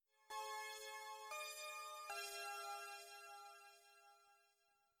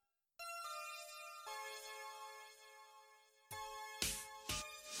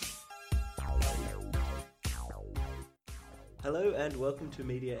Hello and welcome to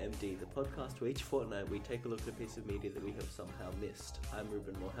Media MD, the podcast where each fortnight we take a look at a piece of media that we have somehow missed. I'm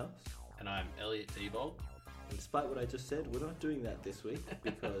Reuben Morehouse. And I'm Elliot Diebold. And despite what I just said, we're not doing that this week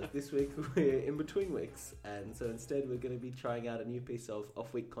because this week we're in between weeks, and so instead we're going to be trying out a new piece of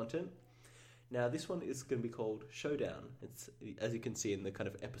off-week content. Now this one is going to be called Showdown. It's, as you can see in the kind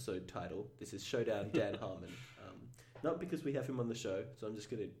of episode title, this is Showdown Dan Harmon. Not because we have him on the show, so I'm just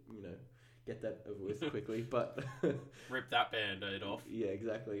going to, get that over with quickly, but... Rip that Band-Aid off. Yeah,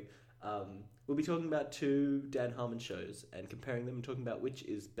 exactly. We'll be talking about two Dan Harmon shows and comparing them and talking about which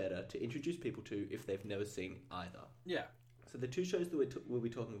is better to introduce people to if they've never seen either. Yeah. So the two shows that we'll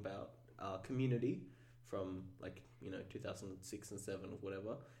be talking about are Community from 2006 and 7 or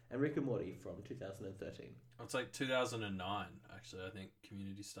whatever, and Rick and Morty from 2013. It's like 2009, actually, I think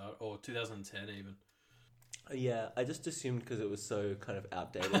Community started, or 2010 even. Yeah, I just assumed because it was so kind of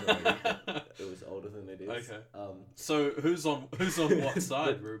outdated already that it was older than it is. Okay. So who's on what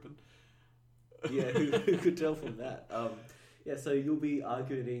side, Reuben? Yeah, who could tell from that? So you'll be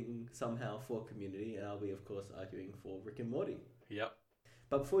arguing somehow for Community, and I'll be, of course, arguing for Rick and Morty. Yep.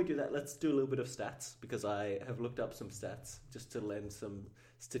 But before we do that, let's do a little bit of stats, because I have looked up some stats just to lend some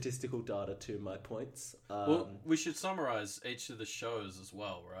statistical data to my points. Well, we should summarise each of the shows as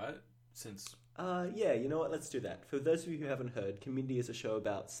well, right? Since... you know what, let's do that. For those of you who haven't heard, Community is a show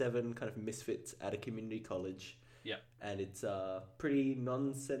about 7 kind of misfits at a community college. Yeah. And it's pretty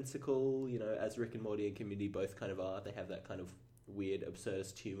nonsensical, as Rick and Morty and Community both kind of are. They have that kind of weird,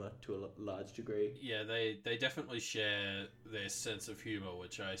 absurdist humour to a large degree. Yeah, they definitely share their sense of humour,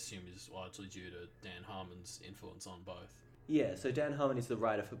 which I assume is largely due to Dan Harmon's influence on both. Yeah, so Dan Harmon is the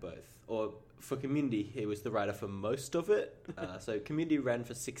writer for both. Or for Community, he was the writer for most of it. So Community ran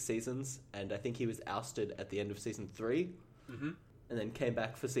for 6 seasons, and I think he was ousted at the end of season 3. Mm-hmm. And then came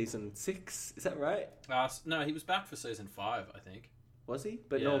back for season 6. Is that right? No, he was back for season 5, I think. Was he?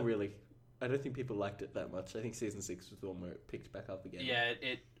 But yeah. No one really... I don't think people liked it that much. I think season 6 was the one where it picked back up again. Yeah,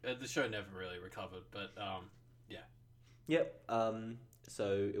 the show never really recovered, but yeah. Yep.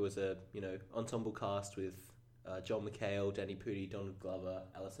 So it was a, ensemble cast with... Joel McHale, Danny Pudi, Donald Glover,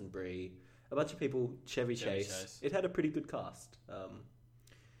 Alison Brie, a bunch of people, Chevy Chase. It had a pretty good cast.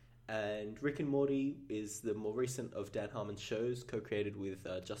 And Rick and Morty is the more recent of Dan Harmon's shows, co-created with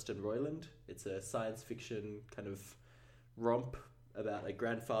Justin Roiland. It's a science fiction kind of romp about a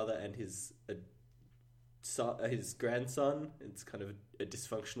grandfather and his grandson. It's kind of a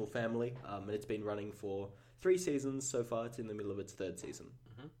dysfunctional family, and it's been running for 3 seasons so far. It's in the middle of its 3rd season.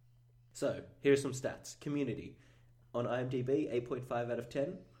 Mm-hmm. So, here are some stats. Community. On IMDb, 8.5 out of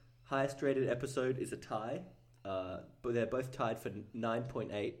 10. Highest rated episode is a tie. But they're both tied for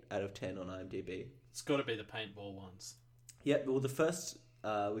 9.8 out of 10 on IMDb. It's got to be the paintball ones. Yep, well, the first...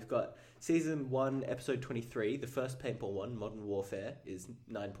 we've got Season 1, Episode 23. The first paintball one, Modern Warfare, is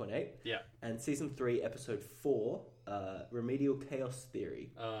 9.8. Yeah. And Season 3, Episode 4, Remedial Chaos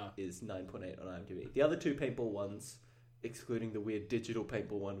Theory, is 9.8 on IMDb. The other 2 paintball ones... excluding the weird digital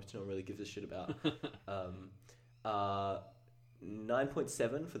paintball one, which no one really gives a shit about,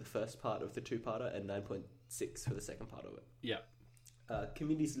 9.7 for the first part of the 2-parter and 9.6 for the second part of it. Yeah.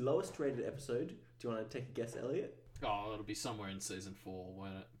 Community's lowest rated episode, do you want to take a guess, Elliot? Oh, it'll be somewhere in season 4,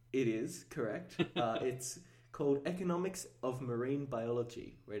 won't it? It is, correct. It's called Economics of Marine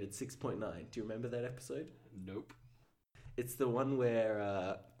Biology, rated 6.9. Do you remember that episode? Nope. It's the one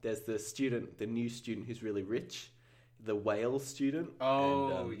where there's the new student who's really rich, the whale student.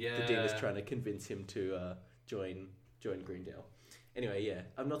 Oh, and, yeah. The dean is trying to convince him to join Greendale. Anyway, yeah,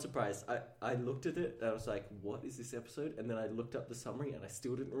 I'm not surprised. I looked at it and I was like, what is this episode? And then I looked up the summary and I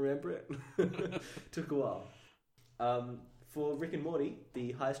still didn't remember it. Took a while. For Rick and Morty,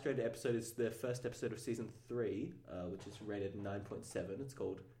 the highest rated episode is the first episode of season 3, which is rated 9.7. It's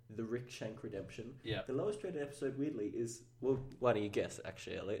called The Rick Shank Redemption. Yeah. The lowest rated episode, weirdly, is... Well, why don't you guess,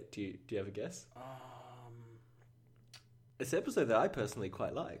 actually, Elliot? Do you have a guess? It's an episode that I personally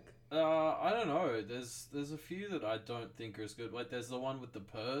quite like. I don't know. There's a few that I don't think are as good. Like, there's the one with the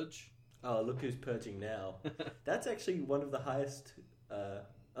purge. Oh, look who's purging now. That's actually one of the highest...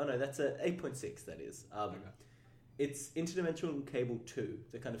 that's a 8.6, that is. Okay. It's Interdimensional Cable 2,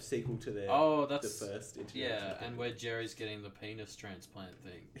 the kind of sequel to the first Interdimensional Cable. And where Jerry's getting the penis transplant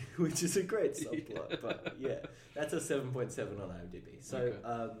thing. Which is a great subplot, but yeah. That's a 7.7 on IMDb. So,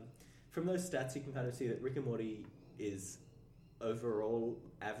 from those stats, you can kind of see that Rick and Morty is... overall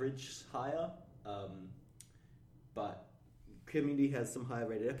average higher, but Community has some higher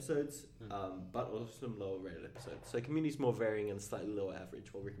rated episodes, but also some lower rated episodes. So Community's more varying and slightly lower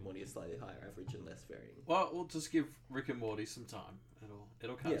average, while Rick and Morty is slightly higher average and less varying. Well, we'll just give Rick and Morty some time.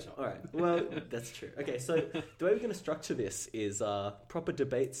 It'll catch up. All right. Well, that's true. Okay, so the way we're going to structure this is proper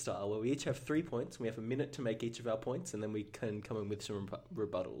debate style, where we each have 3 points. And we have a minute to make each of our points, and then we can come in with some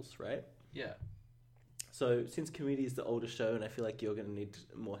rebuttals, right? Yeah. So since Community is the older show, and I feel like you're going to need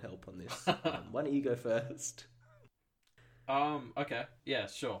more help on this, why don't you go first? Okay. Yeah,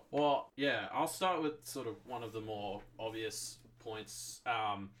 sure. Well, yeah, I'll start with sort of one of the more obvious points.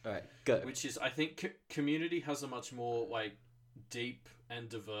 All right, go. Which is, I think Community has a much more, like, deep and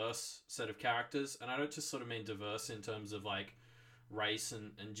diverse set of characters. And I don't just sort of mean diverse in terms of, like, race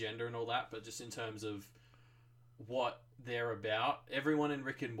and gender and all that, but just in terms of what they're about. Everyone in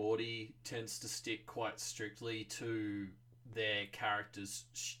Rick and Morty tends to stick quite strictly to their character's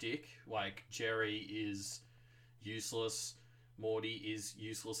shtick. Like, Jerry is useless, Morty is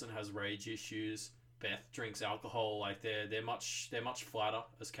useless and has rage issues, Beth drinks alcohol. Like, they're much flatter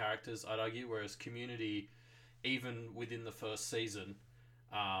as characters, I'd argue, whereas Community, even within the first season,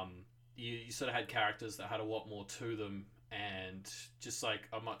 you sort of had characters that had a lot more to them, and just like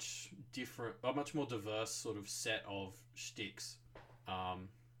a much more diverse sort of set of shticks.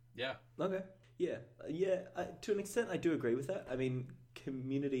 Yeah. Okay. Yeah. To an extent, I do agree with that. I mean,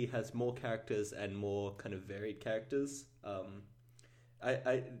 Community has more characters and more kind of varied characters.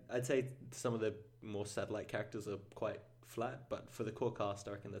 I'd say some of the more satellite characters are quite flat, but for the core cast,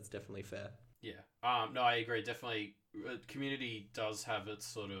 I reckon that's definitely fair. Yeah. No, I agree. Definitely, Community does have its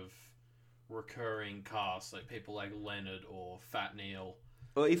sort of recurring cast, like people like Leonard or Fat Neil,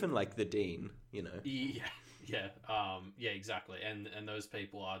 or even like the Dean. You know. Yeah. Exactly. And those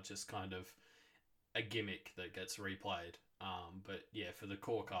people are just kind of a gimmick that gets replayed. But yeah, for the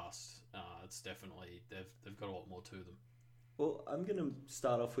core cast, it's definitely they've got a lot more to them. Well, I'm going to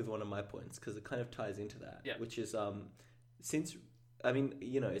start off with one of my points because it kind of ties into that, which is since, I mean,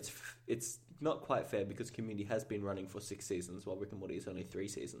 you know, it's not quite fair because Community has been running for 6 seasons while Rick and Morty is only 3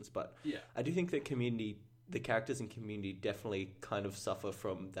 seasons, but I do think that the characters in Community definitely kind of suffer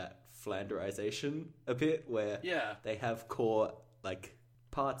from that Flanderization a bit, where they have core, like,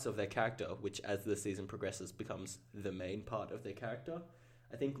 parts of their character, which as the season progresses becomes the main part of their character.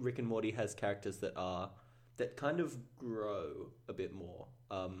 I think Rick and Morty has characters that kind of grow a bit more.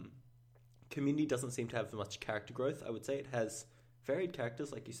 Community doesn't seem to have much character growth. I would say it has varied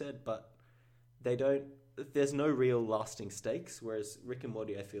characters, like you said, but there's no real lasting stakes, whereas Rick and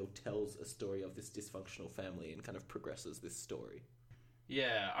Morty, I feel, tells a story of this dysfunctional family and kind of progresses this story.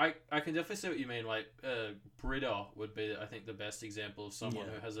 Yeah, I can definitely see what you mean. Like, Britta would be, I think, the best example of someone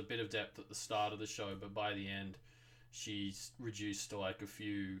who has a bit of depth at the start of the show, but by the end, she's reduced to, like, a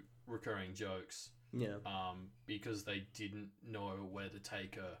few recurring jokes. Yeah. Because they didn't know where to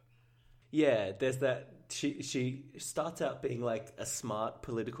take her. Yeah, there's that. She starts out being, like, a smart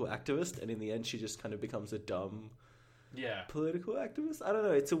political activist, and in the end, she just kind of becomes a dumb political activist. I don't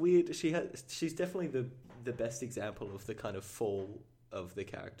know. It's a weird. She's definitely the best example of the kind of fall of the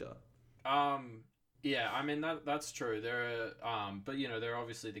character. Yeah, I mean that's true. There are but you know, there are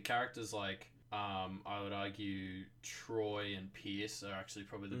obviously the characters like I would argue Troy and Pierce are actually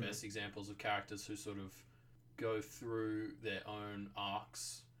probably the best examples of characters who sort of go through their own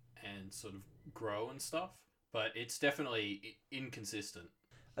arcs and sort of grow and stuff, but it's definitely inconsistent.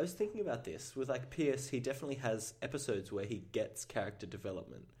 I was thinking about this with, like, Pierce. He definitely has episodes where he gets character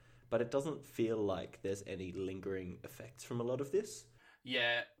development, but it doesn't feel like there's any lingering effects from a lot of this.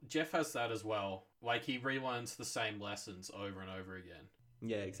 Yeah, Jeff has that as well. Like, he relearns the same lessons over and over again.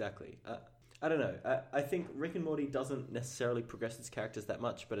 Yeah, exactly. I don't know. I think Rick and Morty doesn't necessarily progress its characters that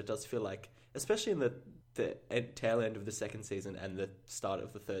much, but it does feel like, especially in the tail end of the 2nd season and the start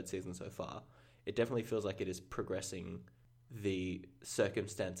of the 3rd season so far, it definitely feels like it is progressing the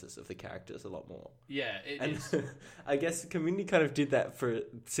circumstances of the characters a lot more. Yeah, it is. I guess Community kind of did that for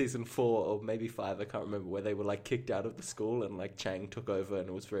season 4 or maybe 5, I can't remember, where they were, like, kicked out of the school and, like, Chang took over and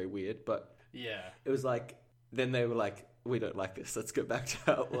it was very weird. But yeah, it was like, then they were like, we don't like this, let's go back to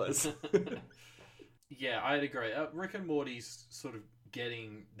how it was. Yeah, I'd agree. Rick and Morty's sort of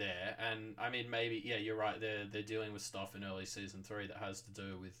getting there, and I mean, maybe, yeah, you're right, they're dealing with stuff in early season 3 that has to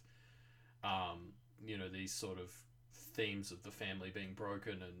do with you know, these sort of themes of the family being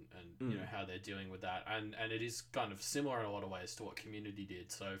broken and you know, how they're dealing with that, and it is kind of similar in a lot of ways to what Community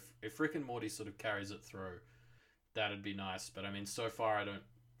did. So if Rick and Morty sort of carries it through, that'd be nice. But I mean, so far I don't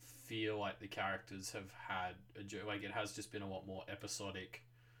feel like the characters have had like, it has just been a lot more episodic,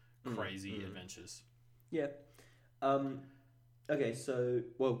 crazy adventures. Yeah. Okay, so,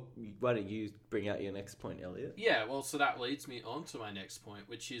 well, why don't you bring out your next point, Elliot? Yeah, well, so that leads me on to my next point,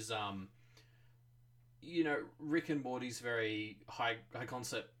 which is, Rick and Morty's very high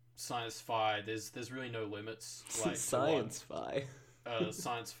concept science-fi. There's really no limits. Like Science-fi.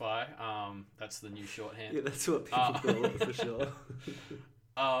 Science-fi. That's the new shorthand. Yeah, that's what people call it for sure.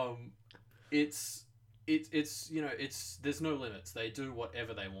 It's there's no limits. They do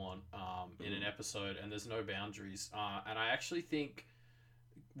whatever they want in an episode, and there's no boundaries. And I actually think,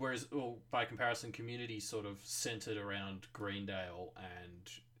 whereas by comparison, Community sort of centered around Greendale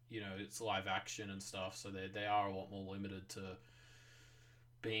and it's live action and stuff, so they are a lot more limited to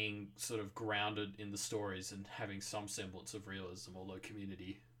being sort of grounded in the stories and having some semblance of realism. Although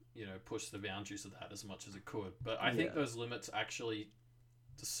Community, pushed the boundaries of that as much as it could. But I think those limits actually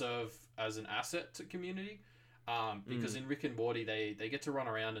serve as an asset to Community, because in Rick and Morty they get to run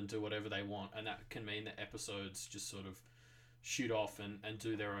around and do whatever they want, and that can mean that episodes just sort of shoot off and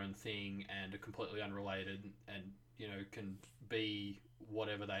do their own thing and are completely unrelated and can be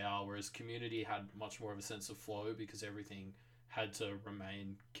whatever they are, whereas Community had much more of a sense of flow because everything had to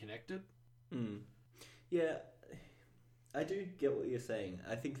remain connected. Yeah, I do get what you're saying.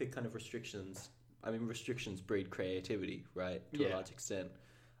 I think the kind of restrictions breed creativity, right, to a large extent.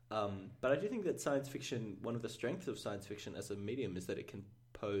 But I do think that science fiction, one of the strengths of science fiction as a medium is that it can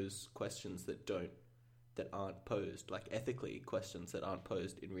pose questions that aren't posed, like ethically questions that aren't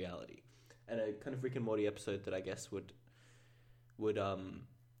posed in reality. And a kind of Rick and Morty episode that I guess would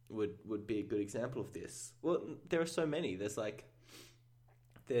be a good example of this. Well, there are so many.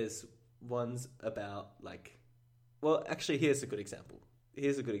 There's ones about actually, here's a good example.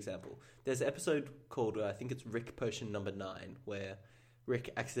 There's an episode called, I think it's Rick Potion number 9, where Rick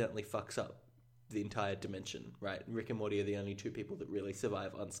accidentally fucks up the entire dimension, right? Rick and Morty are the only two people that really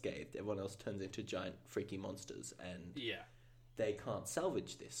survive unscathed. Everyone else turns into giant freaky monsters, and they can't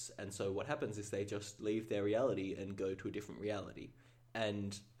salvage this. And so what happens is they just leave their reality and go to a different reality.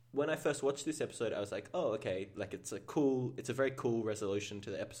 And when I first watched this episode, I was like, oh, okay, it's a very cool resolution to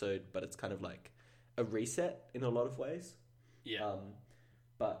the episode, but it's kind of like a reset in a lot of ways. Yeah.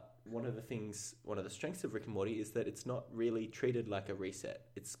 But one of the strengths of Rick and Morty is that it's not really treated like a reset.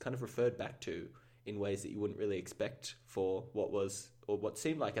 It's kind of referred back to in ways that you wouldn't really expect for what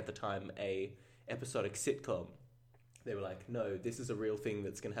seemed like at the time a episodic sitcom. They were like, no, this is a real thing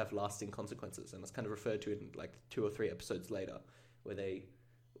that's going to have lasting consequences, and it's kind of referred to in like 2 or 3 episodes later,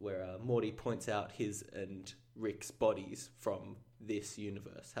 where Morty points out his and Rick's bodies from this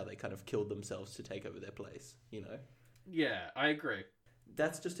universe, how they kind of killed themselves to take over their place. Yeah, I agree.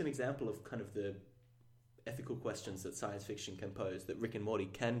 That's just an example of kind of the ethical questions that science fiction can pose, that Rick and Morty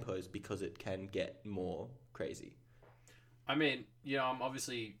can pose because it can get more crazy. I mean, I'm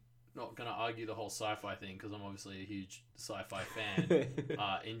obviously not going to argue the whole sci-fi thing because I'm obviously a huge sci-fi fan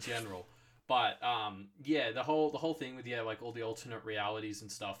in general. But the whole thing with all the alternate realities and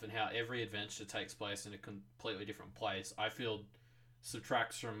stuff, and how every adventure takes place in a completely different place, I feel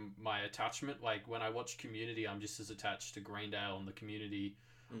subtracts from my attachment. Like when I watch Community, I'm just as attached to Greendale and the community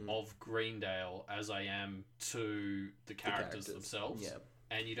of Greendale as I am to the characters themselves. Yeah.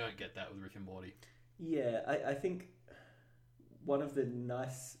 And you don't get that with Rick and Morty. Yeah, I think one of the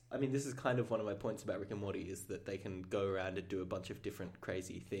this is kind of one of my points about Rick and Morty, is that they can go around and do a bunch of different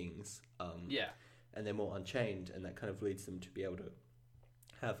crazy things. And they're more unchained, and that kind of leads them to be able to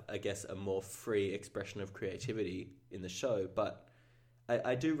have, I guess, a more free expression of creativity in the show. But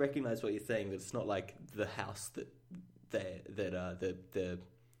I do recognize what you're saying, that it's not like the house that the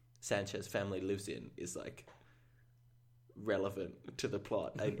Sanchez family lives in is like relevant to the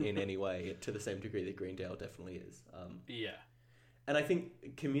plot in any way, to the same degree that Greendale definitely is. And I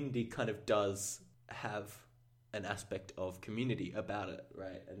think Community kind of does have an aspect of community about it,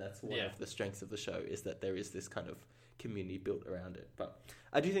 right? And that's one of the strengths of the show, is that there is this kind of community built around it. But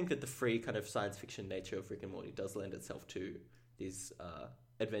I do think that the free kind of science fiction nature of Rick and Morty does lend itself to these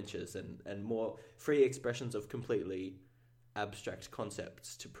adventures and more free expressions of completely abstract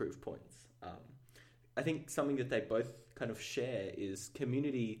concepts to prove points. I think something that they both kind of share is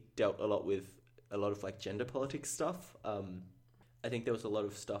Community dealt a lot with a lot of like gender politics stuff. I think there was a lot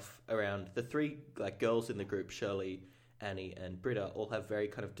of stuff around the 3 like girls in the group, Shirley, Annie, and Britta, all have very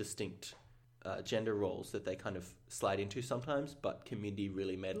kind of distinct gender roles that they kind of slide into sometimes, but Community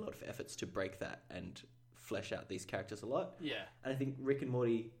really made a lot of efforts to break that and flesh out these characters a lot. Yeah. And I think Rick and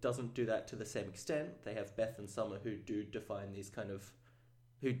Morty doesn't do that to the same extent. They have Beth and Summer who do define these kind of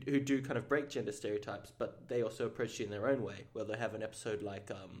who do kind of break gender stereotypes, but they also approach it in their own way, where they have an episode like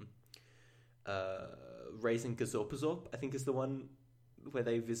Raising Gazorpazorp, I think is the one where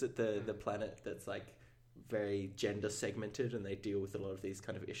they visit the planet that's like very gender segmented, and they deal with a lot of these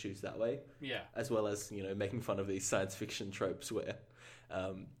kind of issues that way. Yeah. As well as, making fun of these science fiction tropes where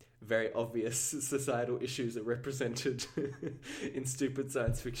very obvious societal issues are represented in stupid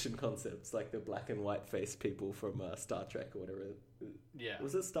science fiction concepts, like the black and white face people from Star Trek or whatever. Yeah.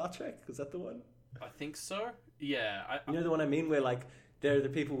 Was it Star Trek? Was that the one? I think so. Yeah. You know the one I mean, where like they're the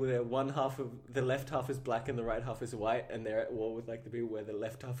people where one half of the left half is black and the right half is white, and they're at war with like the people where the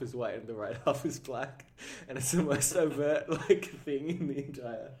left half is white and the right half is black, and it's the most overt like thing in the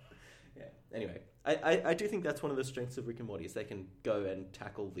entire. Yeah. Anyway, I do think that's one of the strengths of Rick and Morty is they can go and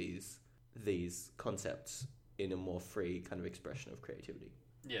tackle these concepts in a more free kind of expression of creativity.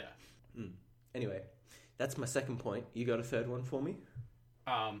 Yeah. Anyway, that's my second point. You got a third one for me?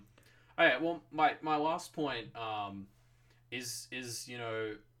 Okay, well, my last point is and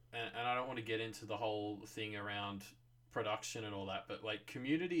I don't want to get into the whole thing around production and all that, but like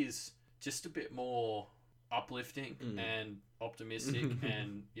Community is just a bit more uplifting and optimistic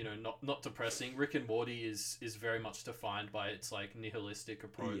and not depressing. Rick and Morty is very much defined by its like nihilistic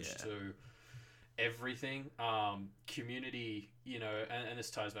approach to everything. Community, and this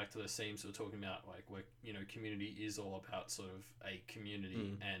ties back to the themes we're talking about, like where Community is all about sort of a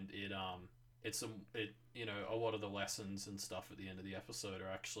community, and a lot of the lessons and stuff at the end of the episode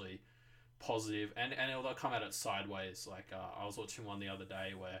are actually positive, and they'll come at it sideways. Like I was watching one the other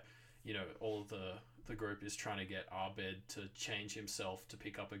day where all the group is trying to get Abed to change himself to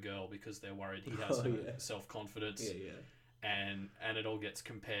pick up a girl because they're worried he has no self-confidence. And it all gets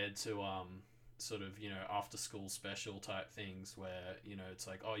compared to sort of after school special type things where it's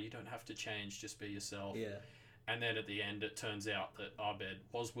like, oh, you don't have to change, just be yourself. And then at the end it turns out that Abed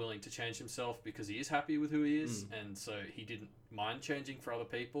was willing to change himself because he is happy with who he is, and so he didn't mind changing for other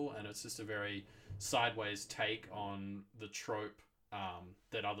people, and it's just a very sideways take on the trope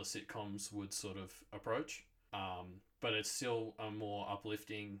that other sitcoms would sort of approach, but it's still a more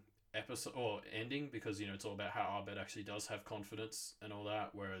uplifting episode or ending because it's all about how Abed actually does have confidence and all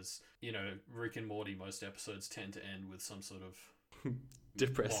that, whereas Rick and Morty, most episodes tend to end with some sort of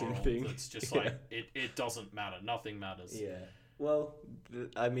depressing thing. It's just like it doesn't matter, nothing matters. Well,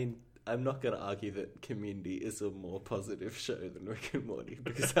 I mean, I'm not going to argue that Community is a more positive show than Rick and Morty,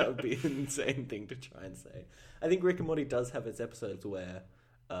 because that would be an insane thing to try and say. I think Rick and Morty does have its episodes where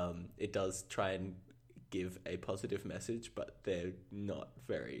it does try and give a positive message, but they're not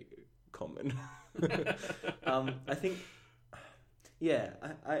very common. I think,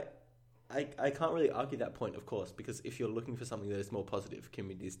 I can't really argue that point, of course, because if you're looking for something that is more positive,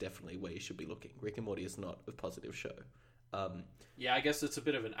 Community is definitely where you should be looking. Rick and Morty is not a positive show. I guess it's a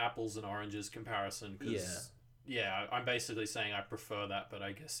bit of an apples and oranges comparison, because I'm basically saying I prefer that, but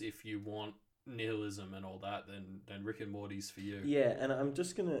I guess if you want nihilism and all that, then Rick and Morty's for you. And I'm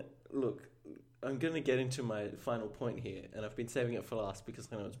just gonna I'm gonna get into my final point here, and I've been saving it for last because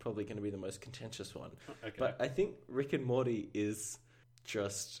I know it's probably going to be the most contentious one. Okay. But I think Rick and Morty is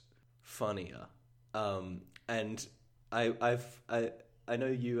just funnier, and I know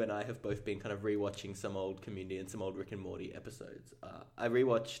you and I have both been kind of rewatching some old Community and some old Rick and Morty episodes. I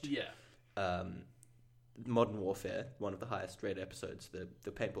rewatched Modern Warfare, one of the highest rated episodes,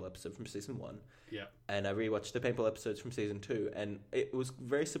 the paintball episode from season 1. And I rewatched the paintball episodes from season 2, and it was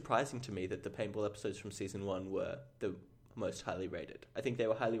very surprising to me that the paintball episodes from season 1 were the most highly rated. I think they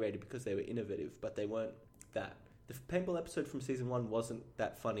were highly rated because they were innovative, but they weren't that. The paintball episode from season 1 wasn't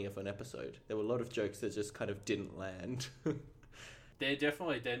that funny of an episode. There were a lot of jokes that just kind of didn't land.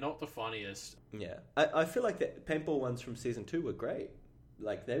 They're not the funniest. I feel like the paintball ones from season 2 were great.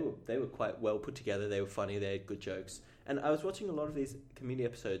 Like they were quite well put together. They were funny. They had good jokes. And I was watching a lot of these Community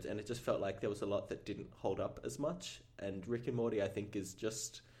episodes, and it just felt like there was a lot that didn't hold up as much. And Rick and Morty, I think, is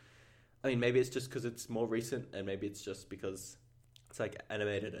just... I mean, maybe it's just because it's more recent, and maybe it's just because it's like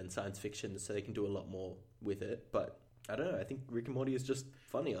animated and science fiction, so they can do a lot more with it. But I don't know. I think Rick and Morty is just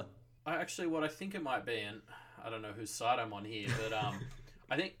funnier. What I think it might be, and I don't know whose side I'm on here, but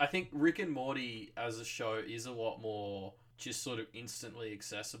I think Rick and Morty as a show is a lot more just sort of instantly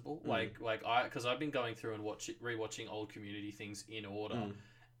accessible. Because I've been going through and rewatching old Community things in order,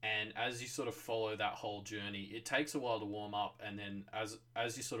 and as you sort of follow that whole journey, it takes a while to warm up, and then as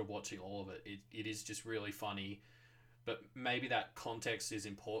you're sort of watching all of it, it is just really funny. But maybe that context is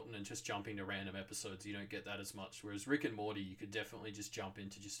important, and just jumping to random episodes, you don't get that as much. Whereas Rick and Morty, you could definitely just jump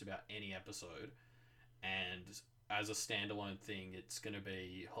into just about any episode, and as a standalone thing, it's going to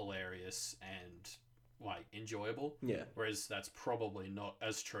be hilarious and like enjoyable. Whereas that's probably not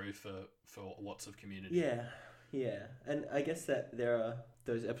as true for lots of Community. And I guess that there are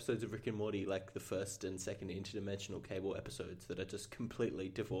those episodes of Rick and Morty, like the first and second interdimensional cable episodes, that are just completely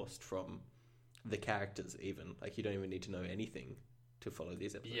divorced from the characters even. Like, you don't even need to know anything to follow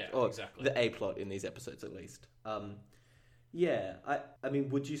these episodes. Yeah, or exactly. the A plot in these episodes, at least. Yeah, I mean,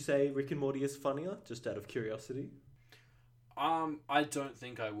 would you say Rick and Morty is funnier, just out of curiosity? I don't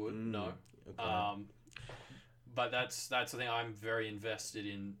think I would, no. Okay. But that's the thing. I'm very invested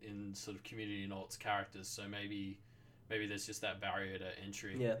in sort of Community and Alt's characters, so maybe there's just that barrier to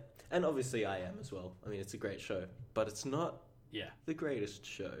entry. Yeah, and obviously I am as well. I mean, it's a great show, but it's not the greatest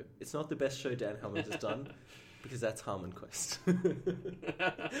show. It's not the best show Dan Harmons has done, because that's Harmon Quest.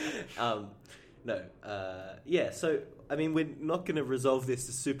 So, I mean, we're not going to resolve this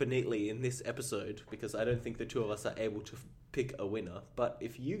super neatly in this episode, because I don't think the two of us are able to pick a winner. But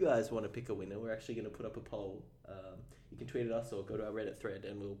if you guys want to pick a winner, we're actually going to put up a poll. You can tweet at us or go to our Reddit thread,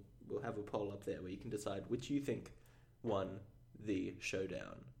 and we'll have a poll up there where you can decide which you think won the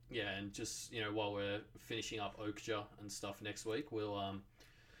showdown. Yeah, and just, while we're finishing up Okja and stuff next week, we'll,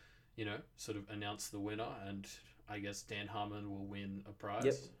 sort of announce the winner, and I guess Dan Harmon will win a prize.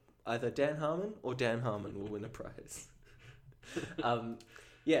 Yep. Either Dan Harmon or Dan Harmon will win a prize.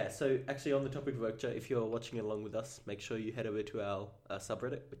 So actually on the topic of Okja, if you're watching along with us, make sure you head over to our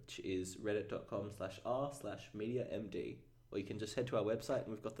subreddit, which is reddit.com/r/mediamd, or you can just head to our website and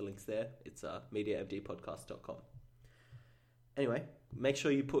we've got the links there. It's mediamdpodcast.com. Anyway, make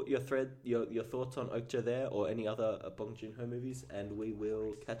sure you put your thoughts on Okja there or any other Bong Joon-ho movies, and we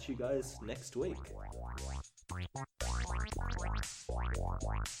will catch you guys next week.